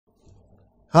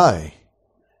Hi,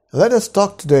 let us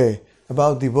talk today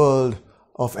about the world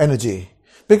of energy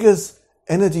because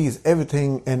energy is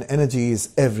everything and energy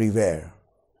is everywhere.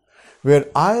 Where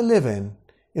I live in,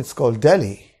 it's called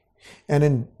Delhi, and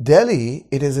in Delhi,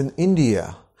 it is in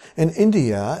India, and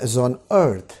India is on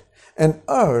Earth, and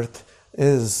Earth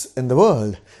is in the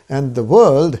world, and the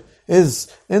world is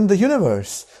in the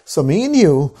universe. So me and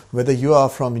you, whether you are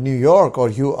from New York or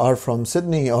you are from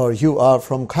Sydney or you are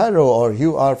from Cairo or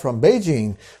you are from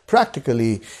Beijing,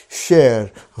 practically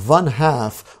share one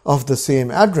half of the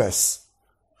same address.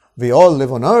 We all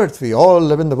live on Earth, we all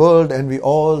live in the world, and we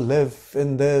all live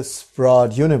in this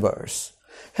broad universe.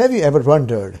 Have you ever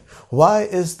wondered, why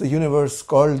is the universe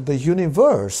called the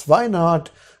universe? Why not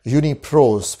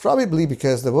uniprose? Probably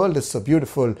because the world is so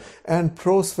beautiful and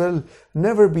prose will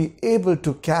never be able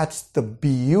to catch the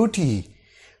beauty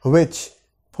which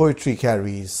poetry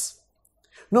carries.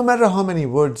 No matter how many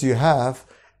words you have,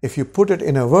 if you put it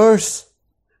in a verse,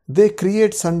 they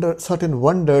create certain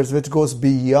wonders which goes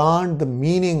beyond the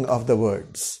meaning of the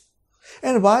words.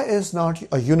 And why is not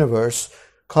a universe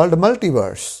called a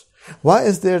multiverse? Why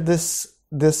is there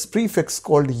this prefix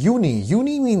called uni?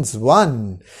 Uni means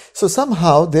one. So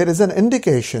somehow there is an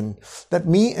indication that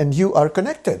me and you are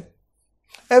connected.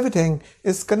 Everything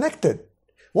is connected.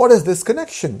 What is this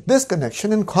connection? This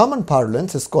connection in common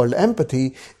parlance is called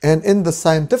empathy, and in the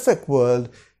scientific world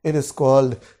it is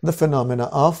called the phenomena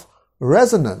of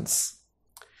resonance.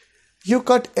 You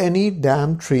cut any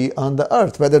damn tree on the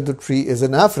earth, whether the tree is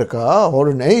in Africa or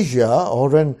in Asia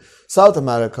or in South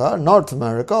America, North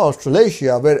America,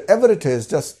 Australasia, wherever it is,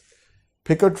 just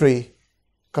pick a tree,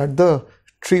 cut the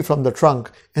tree from the trunk,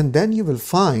 and then you will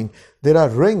find there are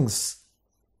rings.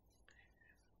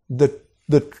 The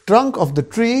trunk of the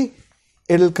tree,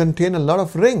 it will contain a lot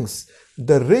of rings.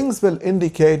 The rings will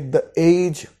indicate the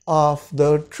age of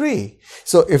the tree.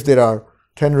 So if there are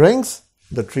 10 rings,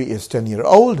 the tree is 10 years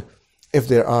old. If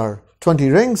there are 20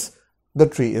 rings, the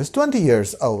tree is 20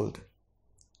 years old.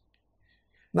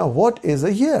 Now, what is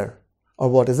a year? Or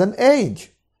what is an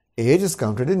age? Age is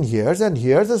counted in years, and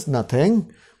years is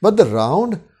nothing but the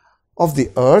round of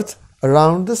the earth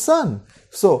around the sun.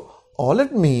 So, all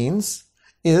it means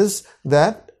is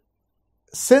that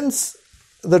since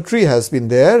the tree has been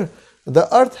there,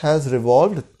 the earth has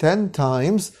revolved 10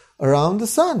 times around the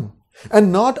sun.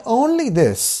 And not only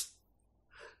this,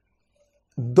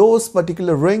 those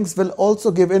particular rings will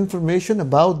also give information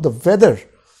about the weather,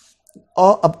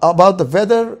 or about the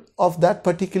weather of that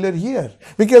particular year.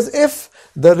 Because if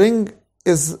the ring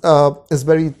is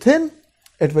very thin,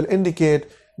 it will indicate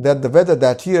that the weather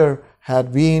that year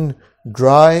had been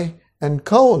dry and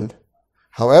cold.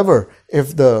 However,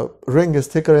 if the ring is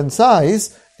thicker in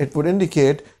size, it would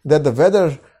indicate that the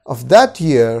weather of that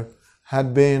year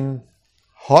had been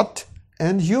hot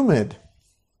and humid.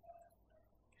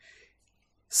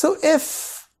 So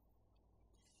if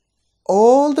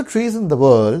all the trees in the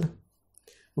world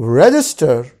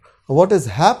register what is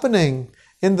happening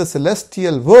in the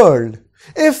celestial world,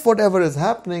 if whatever is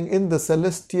happening in the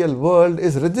celestial world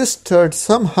is registered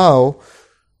somehow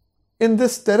in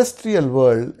this terrestrial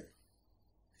world,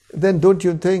 then don't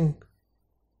you think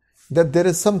that there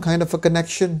is some kind of a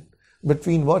connection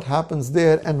between what happens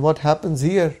there and what happens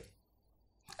here?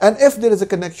 And if there is a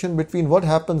connection between what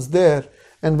happens there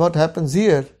and what happens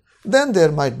here, then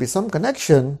there might be some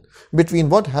connection between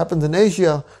what happens in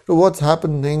Asia to what's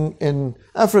happening in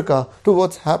Africa to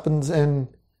what happens in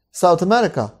South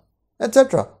America,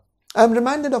 etc. I'm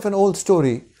reminded of an old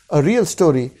story, a real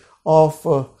story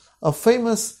of a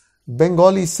famous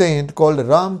Bengali saint called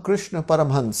Ramakrishna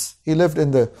Paramhans. He lived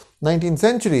in the 19th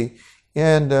century,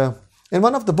 and in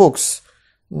one of the books,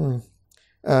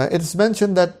 it is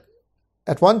mentioned that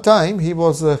at one time he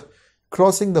was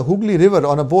crossing the Hooghly River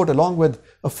on a boat along with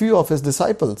a few of his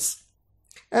disciples.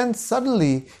 And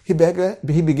suddenly he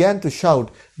began to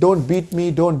shout, "Don't beat me,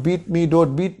 don't beat me,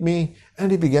 don't beat me."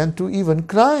 And he began to even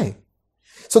cry.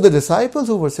 So the disciples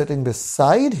who were sitting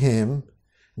beside him,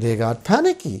 they got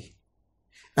panicky.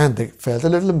 And they felt a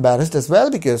little embarrassed as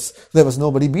well because there was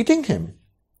nobody beating him.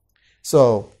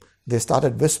 So they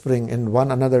started whispering in one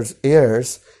another's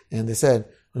ears, and they said,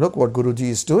 "Look what Guruji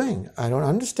is doing. I don't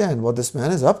understand what this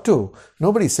man is up to.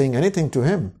 Nobody's saying anything to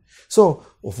him." So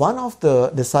one of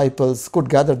the disciples could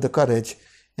gather the courage,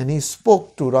 and he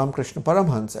spoke to Ramakrishna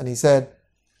Paramhans, and he said,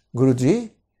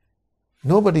 "Guruji,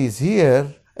 nobody is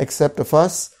here except of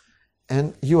us,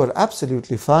 and you are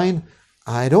absolutely fine.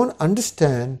 I don't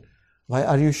understand. Why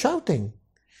are you shouting?"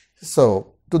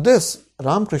 So to this,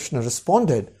 Ramakrishna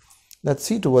responded that,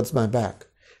 "See towards my back."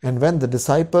 And when the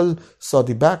disciple saw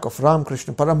the back of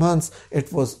Ramakrishna Paramhans,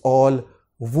 it was all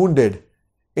wounded.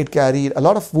 It carried a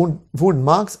lot of wound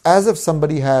marks, as if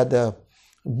somebody had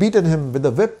beaten him with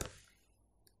a whip.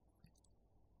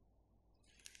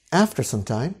 After some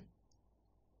time,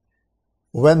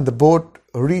 when the boat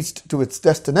reached to its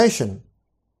destination,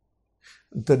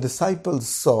 the disciples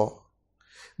saw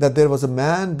that there was a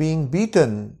man being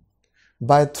beaten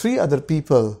by 3 other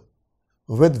people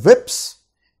with whips,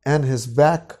 and his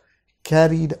back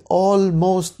carried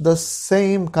almost the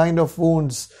same kind of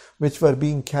wounds which were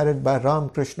being carried by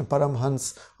Ramakrishna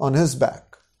Paramhans on his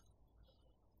back.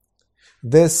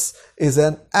 This is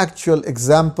an actual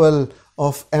example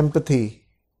of empathy.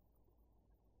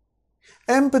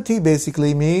 Empathy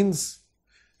basically means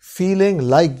feeling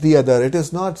like the other. It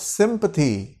is not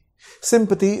sympathy.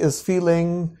 Sympathy is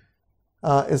feeling.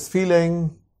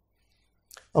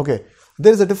 Okay,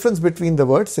 there is a difference between the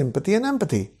word sympathy and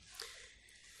empathy.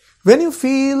 When you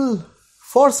feel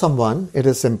for someone, it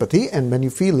is sympathy, and when you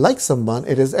feel like someone,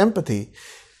 it is empathy.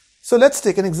 So let's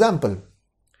take an example.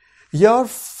 Your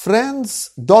friend's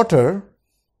daughter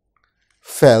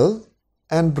fell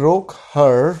and broke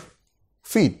her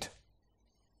feet.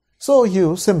 So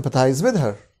you sympathize with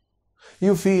her.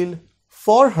 You feel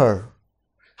for her.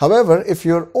 However, if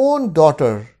your own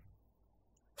daughter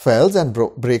falls and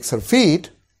breaks her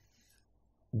feet,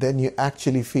 then you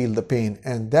actually feel the pain.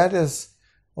 And that is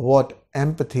what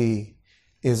empathy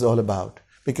is all about.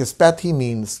 Because pathy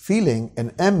means feeling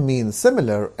and em means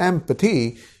similar.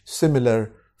 Empathy,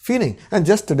 similar feeling. And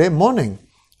just today morning,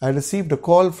 I received a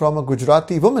call from a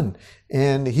Gujarati woman,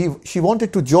 and she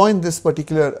wanted to join this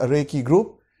particular Reiki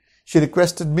group. She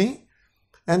requested me,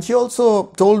 and she also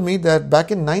told me that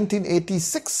back in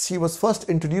 1986, she was first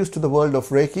introduced to the world of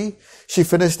Reiki. She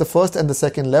finished the first and the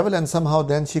second level, and somehow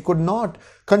then she could not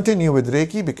continue with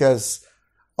Reiki because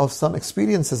of some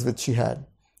experiences which she had.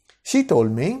 She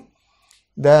told me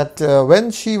that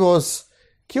when she was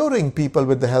curing people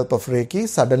with the help of Reiki,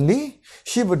 suddenly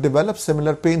she would develop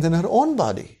similar pains in her own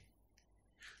body.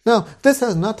 Now, this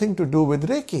has nothing to do with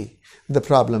Reiki. The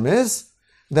problem is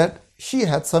that she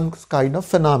had some kind of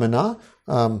phenomena.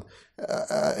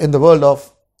 In the world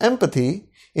of empathy,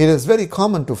 it is very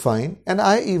common to find, and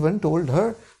I even told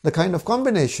her the kind of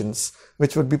combinations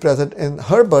which would be present in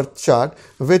her birth chart,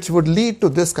 which would lead to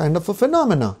this kind of a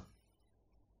phenomena.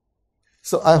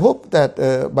 So I hope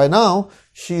that by now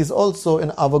she is also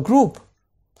in our group.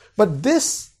 But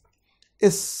this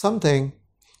is something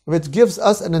which gives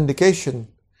us an indication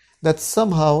that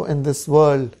somehow in this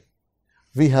world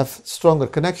we have stronger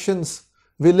connections.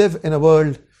 We live in a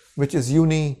world which is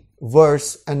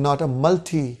universe and not a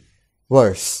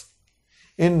multiverse.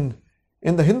 In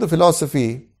the Hindu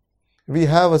philosophy, we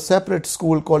have a separate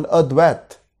school called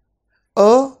Advait.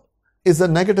 A is a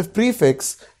negative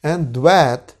prefix and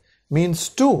Dvait means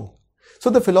two. So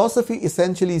the philosophy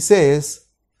essentially says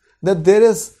that there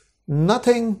is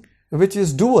nothing which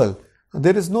is dual.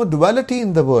 There is no duality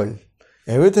in the world.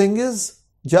 Everything is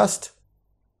just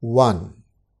one.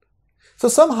 So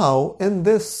somehow in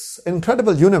this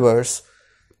incredible universe,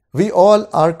 we all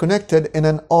are connected in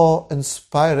an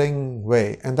awe-inspiring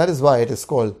way, and that is why it is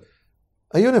called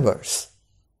a universe.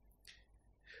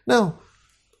 Now,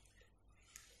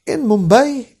 in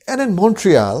Mumbai and in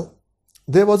Montreal,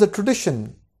 there was a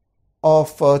tradition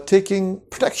of taking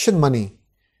protection money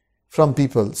from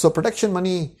people. So protection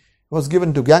money was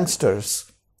given to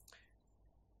gangsters.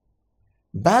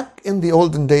 Back in the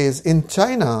olden days, in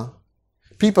China,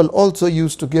 people also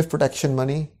used to give protection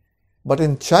money. But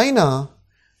in China,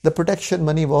 the protection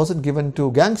money wasn't given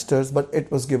to gangsters, but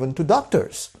it was given to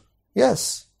doctors.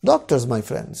 Yes, doctors, my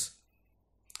friends.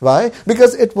 Why?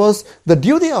 Because it was the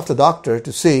duty of the doctor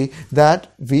to see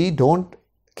that we don't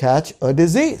catch a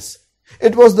disease.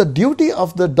 It was the duty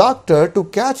of the doctor to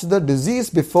catch the disease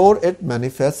before it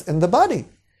manifests in the body.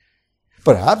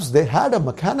 Perhaps they had a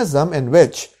mechanism in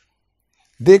which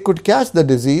they could catch the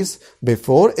disease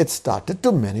before it started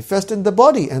to manifest in the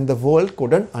body, and the world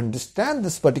couldn't understand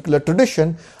this particular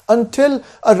tradition until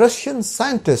a Russian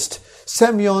scientist,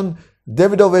 Semyon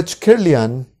Davidovich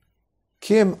Kirlian,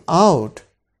 came out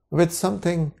with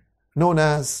something known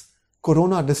as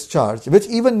corona discharge, which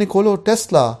even Nikola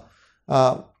Tesla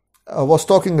was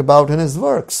talking about in his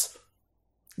works,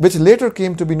 which later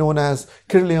came to be known as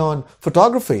Kirlian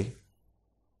photography,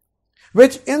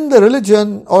 which in the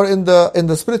religion or in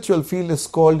the spiritual field is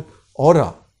called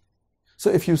aura. So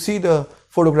if you see the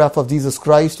photograph of Jesus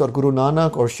Christ or Guru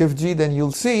Nanak or Shivji, then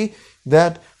you'll see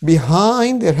that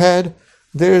behind their head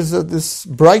there's this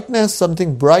brightness,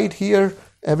 something bright here,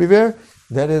 everywhere.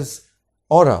 That is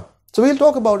aura. So we'll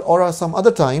talk about aura some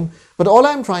other time, but all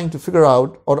I'm trying to figure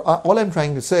out, or all I'm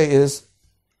trying to say is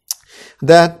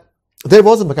that there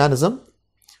was a mechanism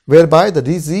whereby the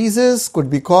diseases could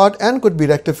be caught and could be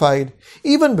rectified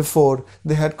even before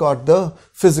they had caught the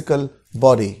physical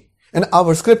body. And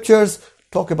our scriptures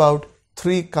talk about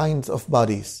three kinds of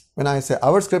bodies. When I say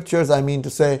our scriptures, I mean to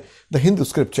say the Hindu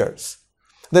scriptures.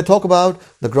 They talk about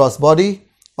the gross body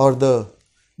or the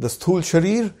sthul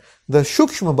sharir, the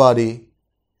sukshma body,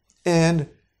 and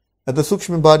the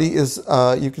sukshma body is,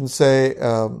 you can say,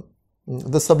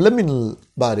 the subliminal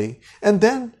body, and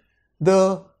then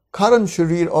the karan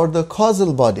sharir or the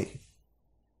causal body.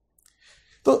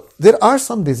 So there are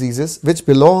some diseases which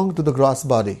belong to the gross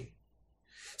body.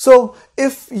 So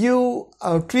if you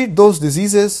treat those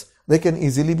diseases, they can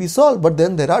easily be solved. But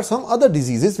then there are some other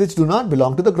diseases which do not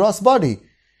belong to the gross body.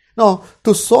 Now,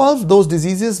 to solve those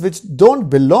diseases which don't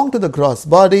belong to the gross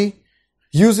body,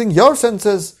 using your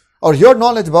senses or your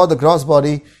knowledge about the gross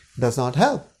body does not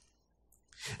help.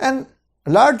 And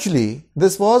largely,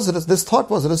 this thought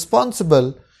was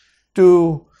responsible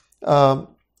to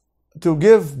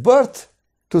give birth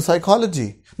to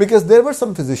psychology, because there were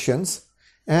some physicians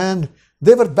and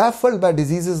they were baffled by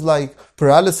diseases like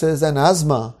paralysis and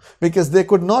asthma because they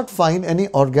could not find any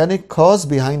organic cause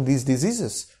behind these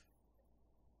diseases.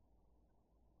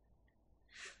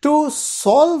 To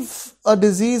solve a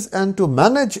disease and to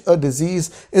manage a disease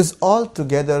is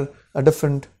altogether a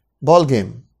different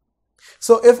ballgame.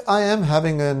 So if I am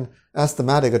having an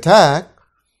asthmatic attack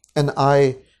and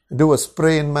I do a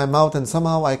spray in my mouth and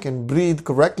somehow I can breathe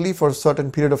correctly for a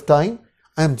certain period of time,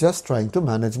 I am just trying to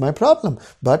manage my problem.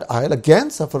 But I'll again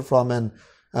suffer from an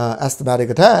asthmatic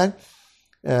attack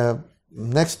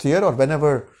next year or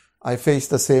whenever I face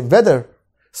the same weather.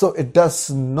 So it does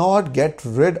not get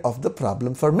rid of the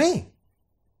problem for me.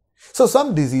 So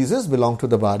some diseases belong to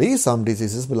the body, some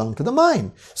diseases belong to the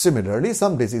mind. Similarly,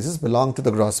 some diseases belong to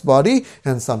the gross body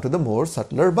and some to the more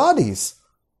subtler bodies.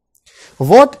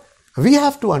 What we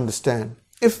have to understand,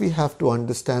 if we have to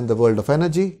understand the world of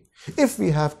energy, if we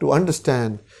have to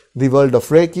understand the world of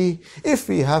Reiki, if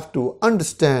we have to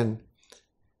understand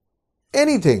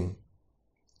anything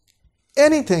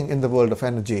in the world of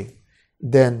energy,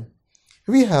 then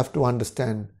we have to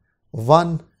understand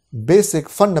one basic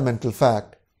fundamental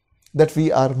fact, that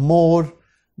we are more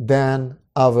than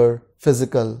our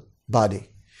physical body.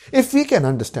 If we can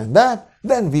understand that,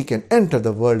 then we can enter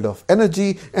the world of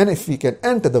energy, and if we can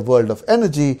enter the world of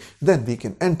energy, then we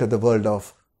can enter the world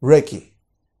of Reiki.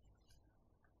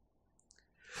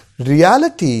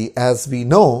 Reality, as we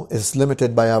know, is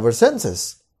limited by our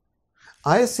senses.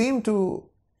 I seem to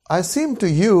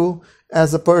you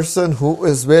as a person who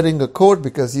is wearing a coat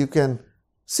because you can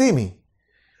see me.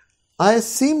 I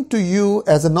seem to you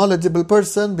as a knowledgeable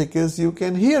person because you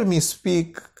can hear me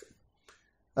speak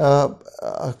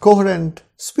a coherent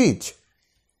speech.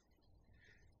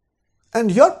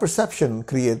 And your perception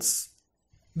creates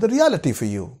the reality for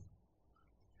you.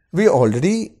 We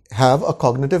already have a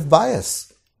cognitive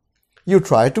bias. You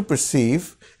try to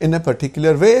perceive in a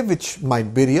particular way which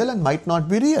might be real and might not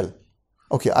be real.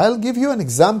 Okay, I'll give you an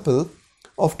example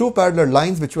of two parallel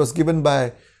lines which was given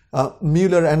by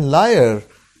Mueller and Lyer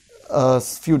a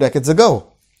few decades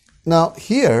ago. Now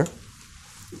here,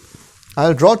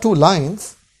 I'll draw two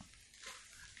lines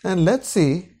and let's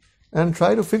see and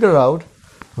try to figure out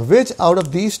which out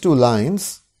of these two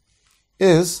lines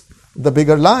is the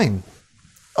bigger line.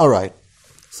 Alright,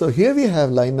 so here we have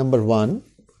line number 1.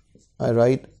 I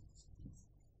write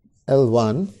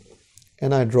L1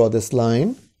 and I draw this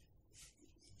line.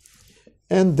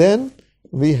 And then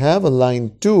we have a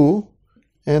line 2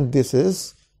 and this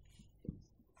is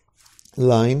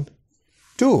line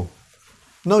 2.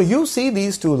 Now you see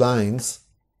these two lines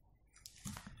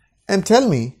and tell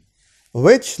me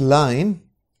which line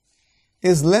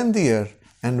is lengthier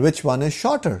and which one is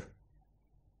shorter.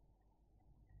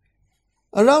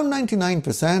 Around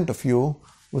 99% of you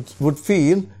would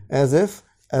feel as if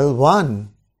L1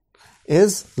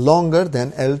 is longer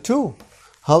than L2.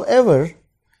 However,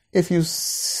 if you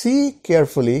see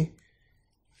carefully,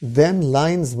 then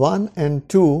lines 1 and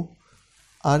 2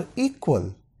 are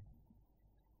equal.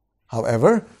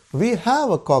 However, we have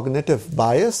a cognitive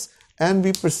bias and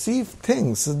we perceive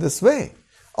things this way.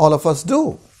 All of us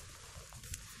do.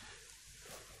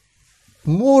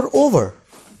 Moreover,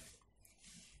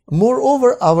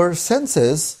 our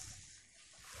senses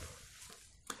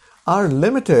are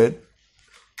limited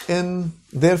in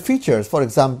their features. For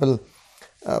example,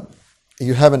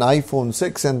 you have an iPhone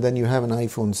 6 and then you have an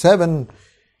iPhone 7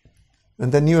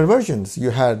 and then newer versions.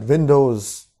 You had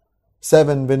Windows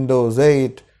 7, Windows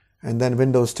 8 and then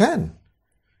Windows 10.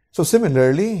 So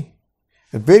similarly,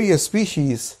 various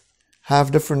species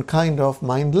have different kind of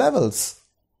mind levels.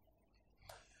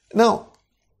 Now,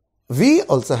 we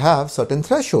also have certain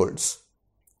thresholds.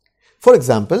 For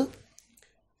example,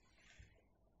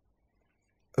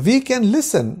 we can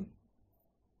listen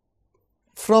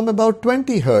from about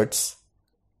 20 hertz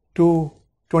to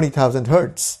 20,000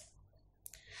 hertz.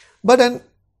 But an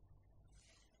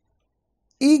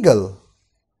eagle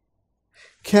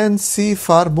can see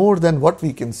far more than what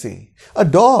we can see. A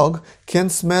dog can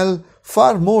smell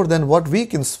far more than what we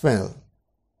can smell.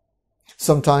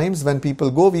 Sometimes when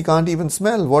people go, we can't even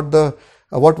smell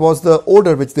what was the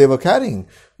odor which they were carrying,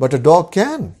 but a dog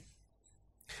can.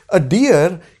 A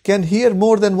deer can hear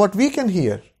more than what we can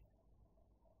hear.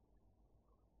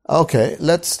 Okay,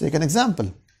 let's take an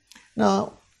example.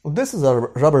 Now, this is a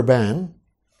rubber band,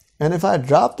 and if I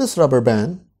drop this rubber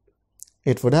band,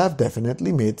 it would have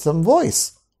definitely made some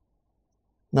voice.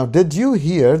 Now, did you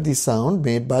hear the sound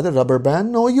made by the rubber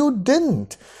band? No, you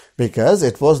didn't, because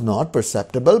it was not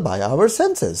perceptible by our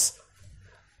senses.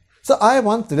 So I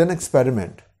once did an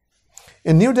experiment.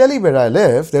 In New Delhi, where I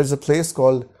live, there's a place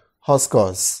called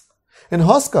Hoskas. In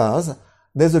Hoskas,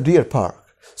 there's a deer park.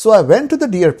 So I went to the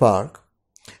deer park,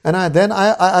 and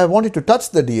I wanted to touch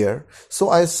the deer. So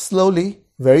I slowly,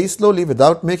 very slowly,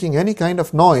 without making any kind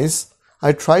of noise,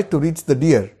 I tried to reach the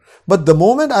deer. But the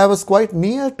moment I was quite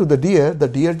near to the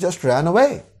deer just ran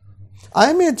away.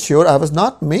 I made sure I was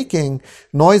not making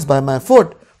noise by my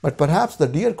foot, but perhaps the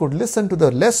deer could listen to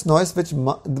the less noise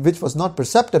which was not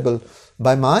perceptible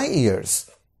by my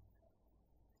ears.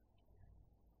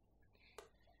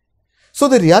 So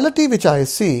the reality which I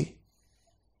see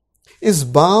is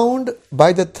bound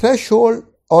by the threshold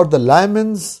or the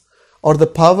limits or the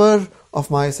power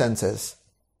of my senses.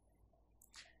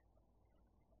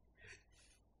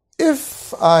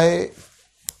 If I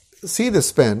see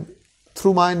this pen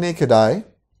through my naked eye,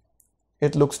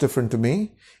 it looks different to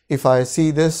me. If I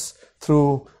see this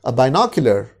through a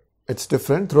binocular, it's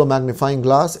different. Through a magnifying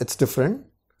glass, it's different.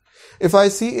 If I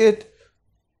see it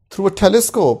through a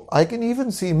telescope, I can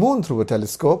even see moon through a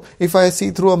telescope. If I see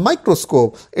through a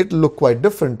microscope, it'll look quite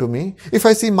different to me. If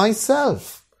I see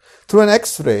myself through an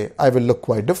X-ray, I will look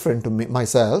quite different to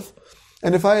myself.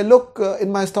 And if I look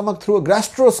in my stomach through a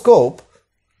gastroscope,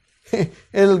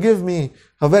 it'll give me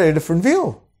a very different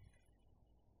view.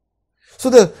 So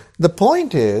the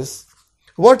point is,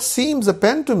 what seems a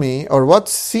pen to me or what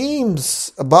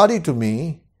seems a body to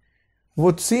me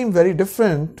would seem very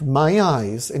different to my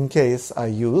eyes in case I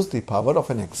use the power of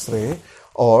an X-ray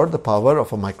or the power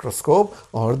of a microscope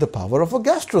or the power of a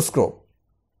gastroscope.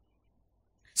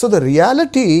 So the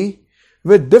reality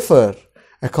will differ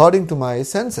according to my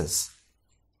senses.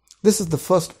 This is the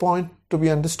first point to be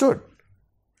understood.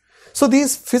 So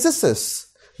these physicists,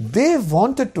 they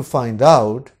wanted to find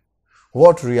out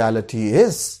what reality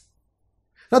is.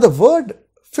 Now the word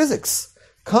physics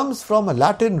comes from a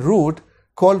Latin root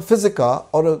called physica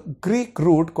or a Greek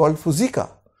root called physika,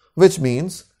 which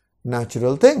means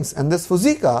natural things. And this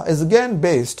physika is again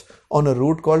based on a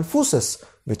root called physis,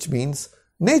 which means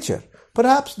nature.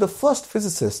 Perhaps the first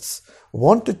physicists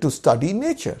wanted to study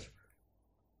nature.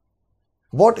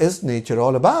 What is nature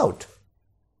all about?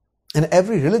 And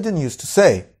every religion used to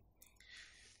say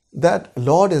that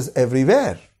Lord is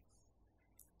everywhere.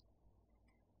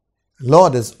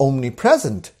 Lord is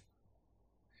omnipresent.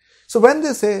 So when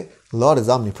they say Lord is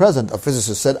omnipresent, a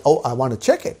physicist said, oh, I want to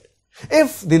check it.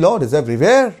 If the Lord is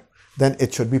everywhere, then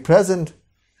it should be present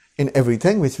in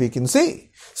everything which we can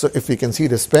see. So if we can see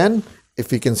this pen,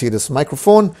 if we can see this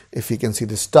microphone, if we can see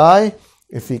this tie,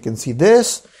 if we can see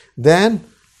this, then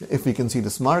if we can see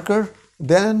this marker,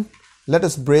 then let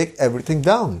us break everything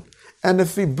down. And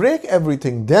if we break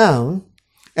everything down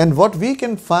and what we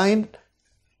can find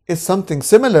is something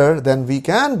similar, then we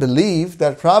can believe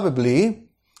that probably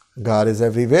God is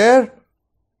everywhere,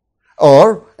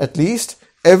 or at least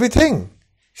everything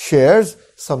shares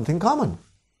something common.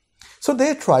 So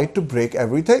they tried to break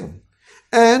everything.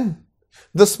 And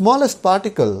the smallest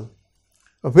particle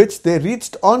which they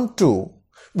reached onto,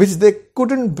 which they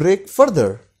couldn't break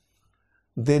further,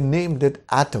 they named it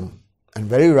atom. And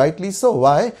very rightly so.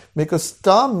 Why? Because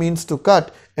tam means to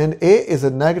cut and a is a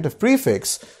negative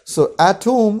prefix. So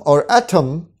atom or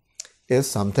atom is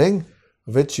something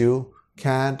which you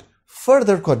can't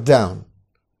further cut down.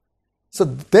 So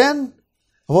then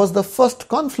was the first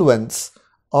confluence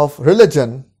of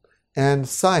religion and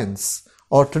science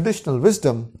or traditional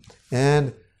wisdom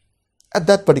and at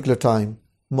that particular time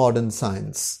modern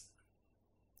science.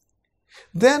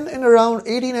 Then in around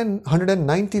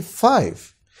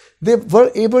 1895, they were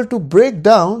able to break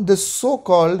down this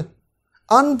so-called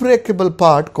unbreakable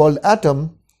part called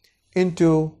atom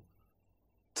into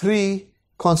three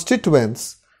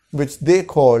constituents which they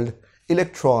called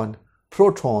electron,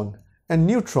 proton and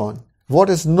neutron, what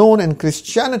is known in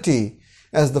Christianity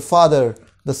as the Father,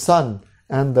 the Son,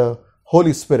 and the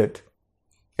Holy Spirit.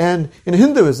 And in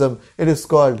Hinduism, it is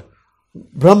called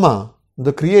Brahma,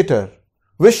 the creator,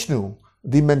 Vishnu,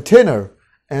 the maintainer,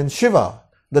 and Shiva,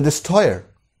 the destroyer.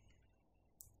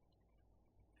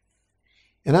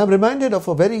 And I'm reminded of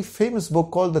a very famous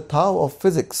book called The Tao of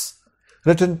Physics,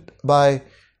 written by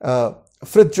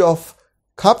Fritjof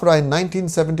Capra in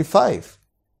 1975.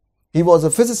 He was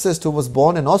a physicist who was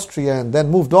born in Austria and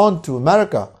then moved on to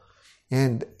America.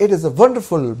 And it is a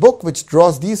wonderful book which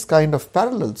draws these kind of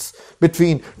parallels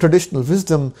between traditional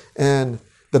wisdom and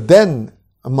the then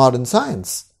modern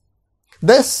science.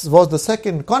 This was the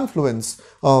second confluence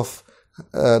of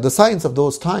the science of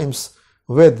those times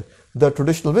with the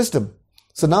traditional wisdom.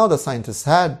 So now the scientists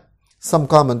had some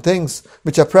common things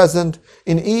which are present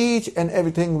in each and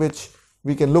everything which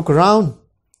we can look around,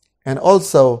 and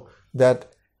also that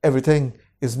everything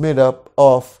is made up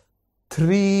of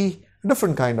 3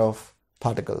 different kind of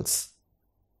particles.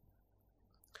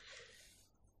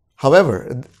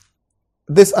 However,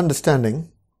 this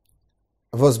understanding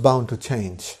was bound to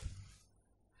change,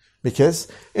 because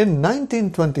in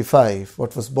 1925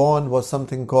 what was born was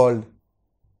something called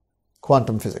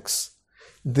quantum physics.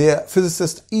 The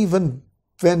physicists even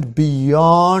went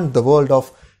beyond the world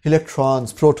of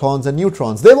electrons, protons, and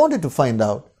neutrons. They wanted to find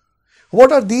out,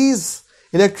 what are these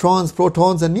electrons,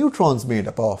 protons, and neutrons made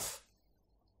up of?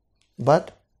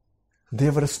 But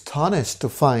they were astonished to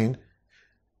find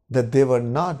that they were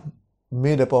not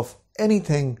made up of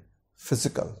anything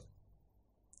physical.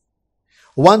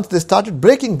 Once they started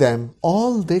breaking them,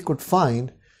 all they could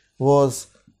find was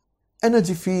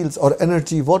energy fields or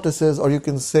energy vortices, or you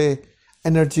can say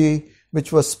energy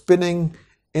which was spinning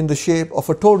in the shape of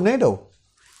a tornado.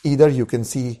 Either you can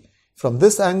see from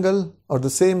this angle, or the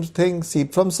same thing see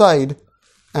it from side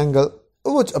angle,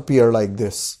 which appear like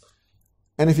this.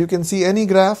 And if you can see any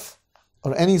graph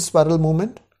or any spiral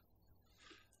movement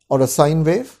or a sine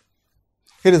wave,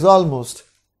 it is almost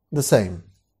the same.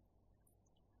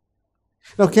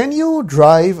 Now, can you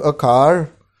drive a car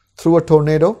through a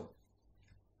tornado?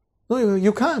 No,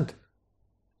 you can't.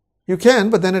 You can,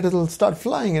 but then it will start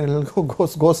flying and it will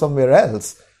go somewhere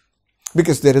else,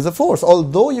 because there is a force.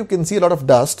 Although you can see a lot of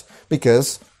dust,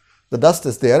 because the dust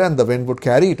is there and the wind would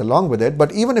carry it along with it.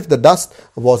 But even if the dust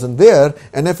wasn't there,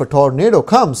 and if a tornado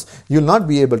comes, you'll not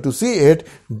be able to see it,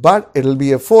 but it'll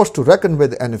be a force to reckon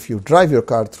with. And if you drive your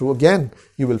car through again,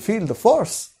 you will feel the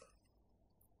force.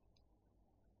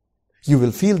 You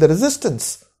will feel the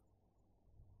resistance.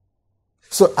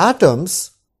 So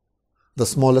atoms, the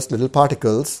smallest little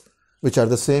particles, which are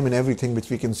the same in everything which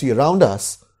we can see around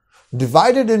us,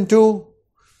 divided into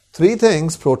 3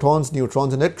 things, protons,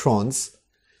 neutrons, and electrons.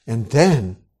 And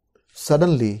then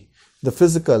suddenly the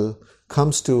physical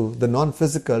comes to the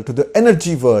non-physical, to the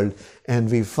energy world, and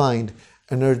we find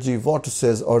energy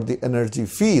vortices or the energy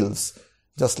fields,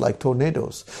 just like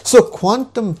tornadoes. So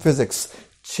quantum physics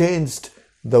changed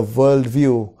the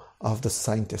worldview of the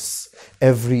scientists.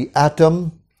 Every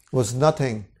atom was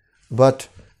nothing but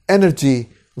energy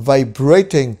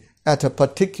vibrating at a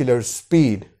particular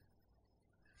speed.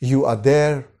 You are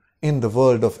there in the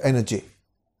world of energy.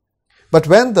 But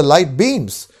when the light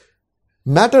beams,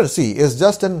 matter, see, is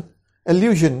just an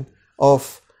illusion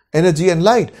of energy and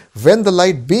light. When the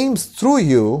light beams through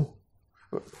you,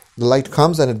 the light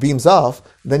comes and it beams off,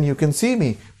 then you can see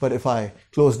me. But if I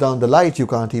close down the light, you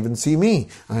can't even see me.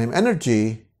 I am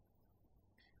energy.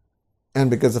 And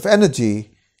because of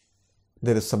energy,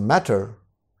 there is some matter.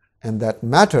 And that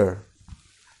matter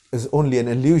is only an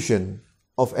illusion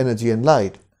of energy and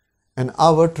light. And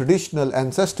our traditional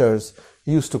ancestors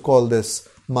used to call this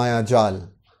Maya Jal,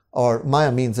 or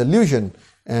Maya means illusion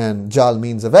and Jal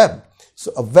means a web.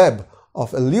 So a web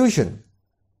of illusion.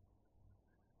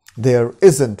 There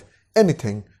isn't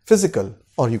anything physical,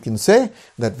 or you can say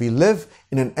that we live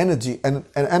in an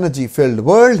energy filled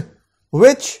world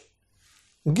which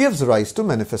gives rise to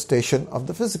manifestation of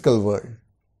the physical world.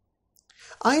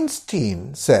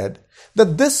 Einstein said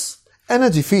that this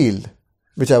energy field,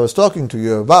 which I was talking to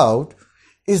you about,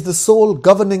 is the sole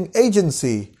governing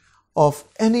agency of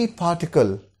any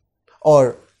particle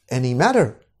or any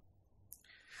matter.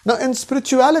 Now, in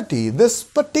spirituality, this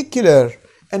particular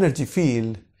energy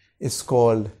field is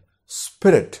called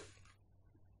spirit.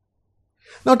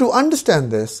 Now, to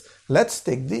understand this, let's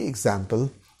take the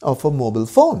example of a mobile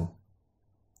phone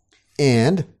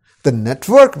and the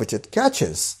network which it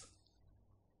catches.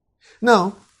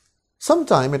 Now,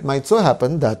 sometime it might so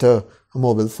happen that a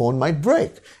mobile phone might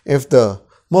break. If the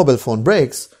mobile phone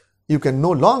breaks, you can no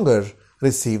longer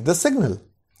receive the signal.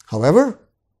 However,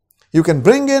 You can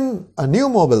bring in a new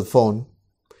mobile phone,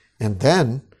 and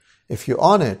then if you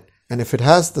on it, and if it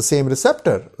has the same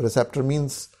receptor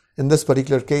means in this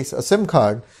particular case a SIM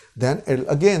card, then it'll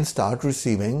again start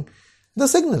receiving the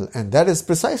signal. And that is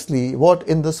precisely what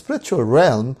in the spiritual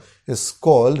realm is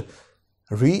called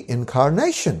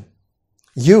reincarnation.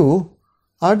 You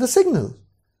are the signal.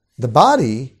 The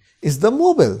body is the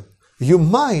mobile. You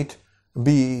might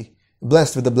be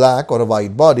blessed with a black or a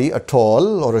white body, a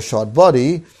tall or a short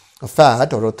body, a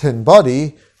fat or a thin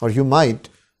body, or you might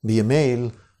be a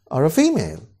male or a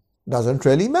female. Doesn't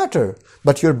really matter.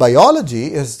 But your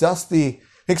biology is just the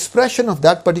expression of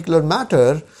that particular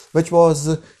matter which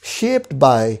was shaped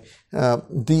by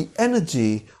the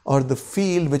energy or the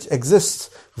field which exists.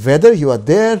 Whether you are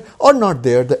there or not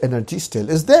there, the energy still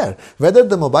is there. Whether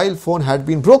the mobile phone had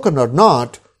been broken or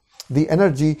not, the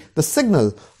energy, the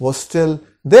signal was still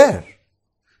there.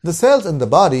 The cells in the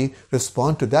body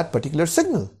respond to that particular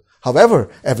signal. However,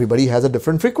 everybody has a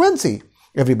different frequency.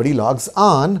 Everybody logs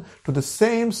on to the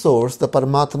same source, the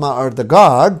Paramatma or the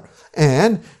God,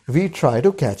 and we try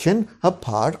to catch in a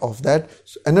part of that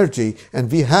energy, and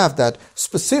we have that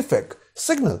specific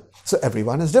signal. So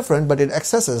everyone is different, but it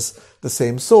accesses the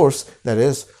same source. That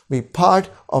is, we part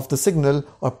of the signal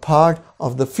or part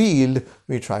of the field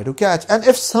we try to catch. And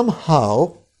if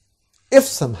somehow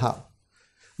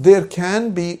there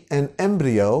can be an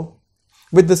embryo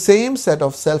with the same set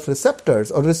of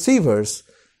self-receptors or receivers,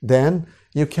 then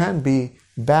you can be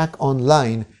back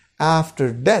online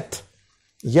after death.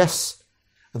 Yes,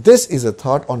 this is a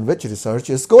thought on which research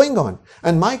is going on.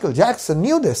 And Michael Jackson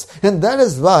knew this. And that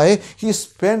is why he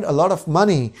spent a lot of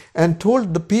money and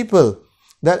told the people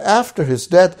that after his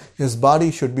death, his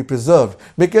body should be preserved.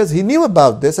 Because he knew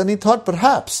about this and he thought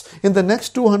perhaps in the next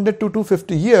 200 to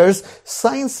 250 years,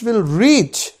 science will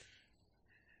reach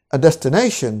a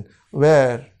destination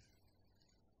where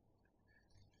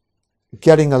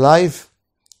getting alive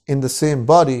in the same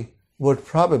body would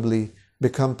probably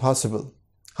become possible.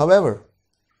 However,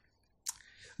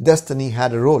 destiny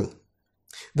had a role.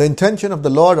 The intention of the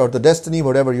Lord, or the destiny,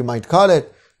 whatever you might call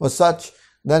it, was such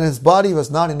that his body was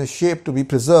not in a shape to be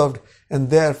preserved, and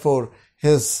therefore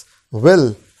his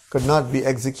will could not be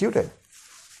executed.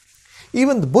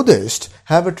 Even the Buddhists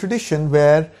have a tradition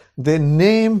where they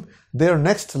name their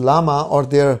next Lama or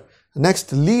their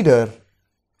next leader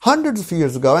hundreds of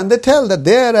years ago, and they tell that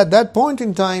there at that point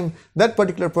in time, that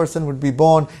particular person would be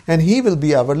born and he will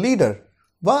be our leader.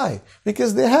 Why?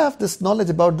 Because they have this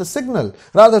knowledge about the signal.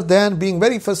 Rather than being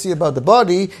very fussy about the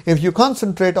body, if you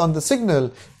concentrate on the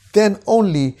signal, then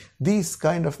only these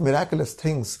kind of miraculous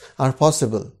things are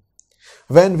possible.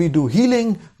 When we do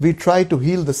healing, we try to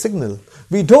heal the signal.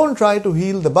 We don't try to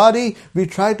heal the body, we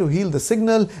try to heal the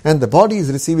signal, and the body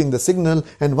is receiving the signal,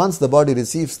 and once the body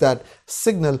receives that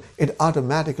signal, it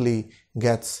automatically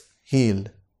gets healed.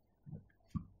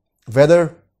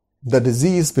 Whether the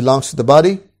disease belongs to the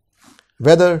body,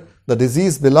 whether the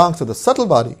disease belongs to the subtle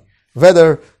body,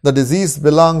 whether the disease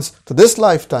belongs to this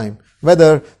lifetime,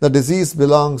 whether the disease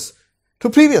belongs to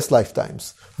previous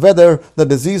lifetimes, whether the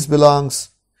disease belongs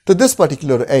to this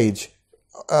particular age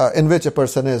in which a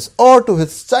person is, or to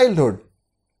his childhood,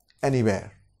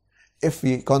 anywhere. If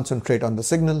we concentrate on the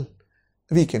signal,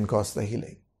 we can cause the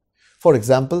healing. For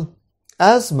example,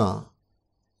 asthma.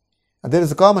 There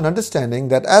is a common understanding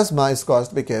that asthma is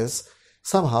caused because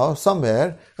somehow,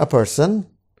 somewhere, a person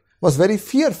was very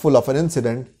fearful of an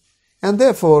incident, and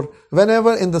therefore,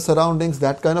 whenever in the surroundings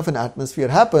that kind of an atmosphere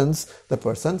happens, the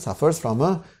person suffers from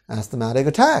an asthmatic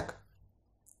attack.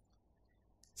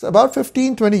 So about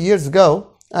 15-20 years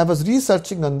ago, I was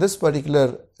researching on this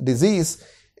particular disease,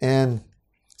 and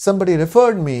somebody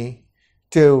referred me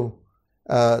to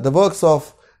the works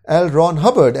of L. Ron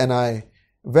Hubbard, and I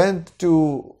went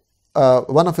to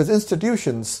one of his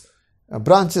institutions,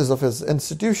 branches of his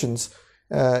institutions.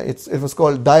 It was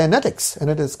called Dianetics, and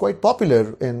it is quite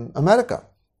popular in America.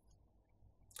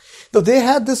 So they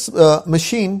had this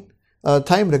machine,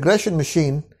 time regression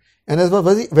machine, and it was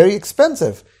very, very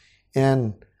expensive.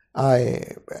 And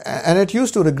it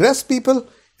used to regress people,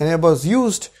 and it was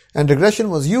used, and regression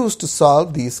was used to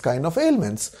solve these kind of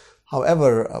ailments.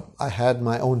 However, I had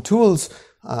my own tools,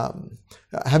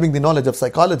 having the knowledge of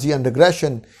psychology and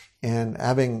regression, and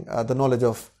having the knowledge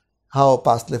of how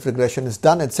past life regression is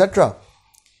done, etc.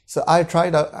 So I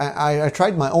tried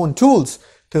my own tools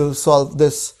to solve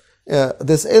this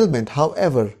ailment.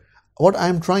 However, what I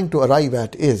am trying to arrive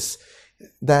at is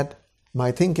that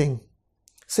my thinking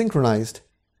synchronized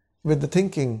with the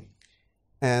thinking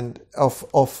and of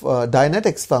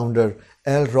Dianetics founder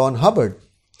L. Ron Hubbard,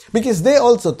 because they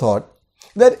also thought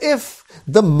that if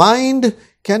the mind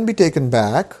can be taken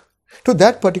back, to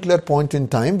that particular point in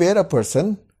time where a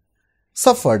person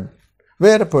suffered,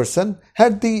 where a person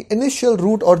had the initial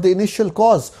root or the initial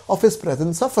cause of his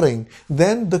present suffering,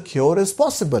 then the cure is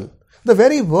possible. The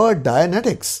very word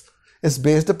Dianetics is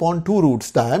based upon two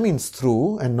roots. Dia means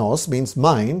through and nous means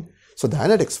mind. So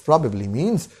Dianetics probably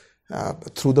means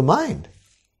through the mind.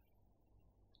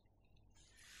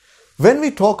 When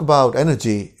we talk about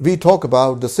energy, we talk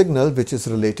about the signal which is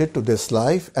related to this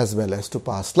life as well as to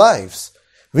past lives.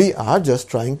 We are just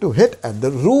trying to hit at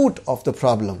the root of the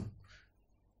problem.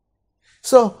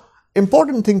 So,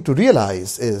 important thing to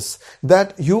realize is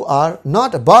that you are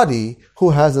not a body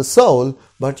who has a soul,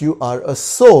 but you are a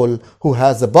soul who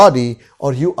has a body,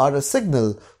 or you are a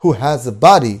signal who has a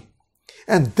body.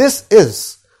 And this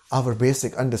is our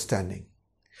basic understanding.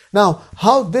 Now,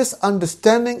 how this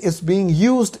understanding is being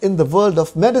used in the world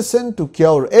of medicine to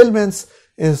cure ailments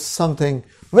is something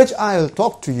which I'll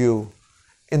talk to you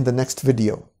in the next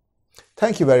video.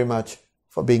 Thank you very much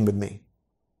for being with me.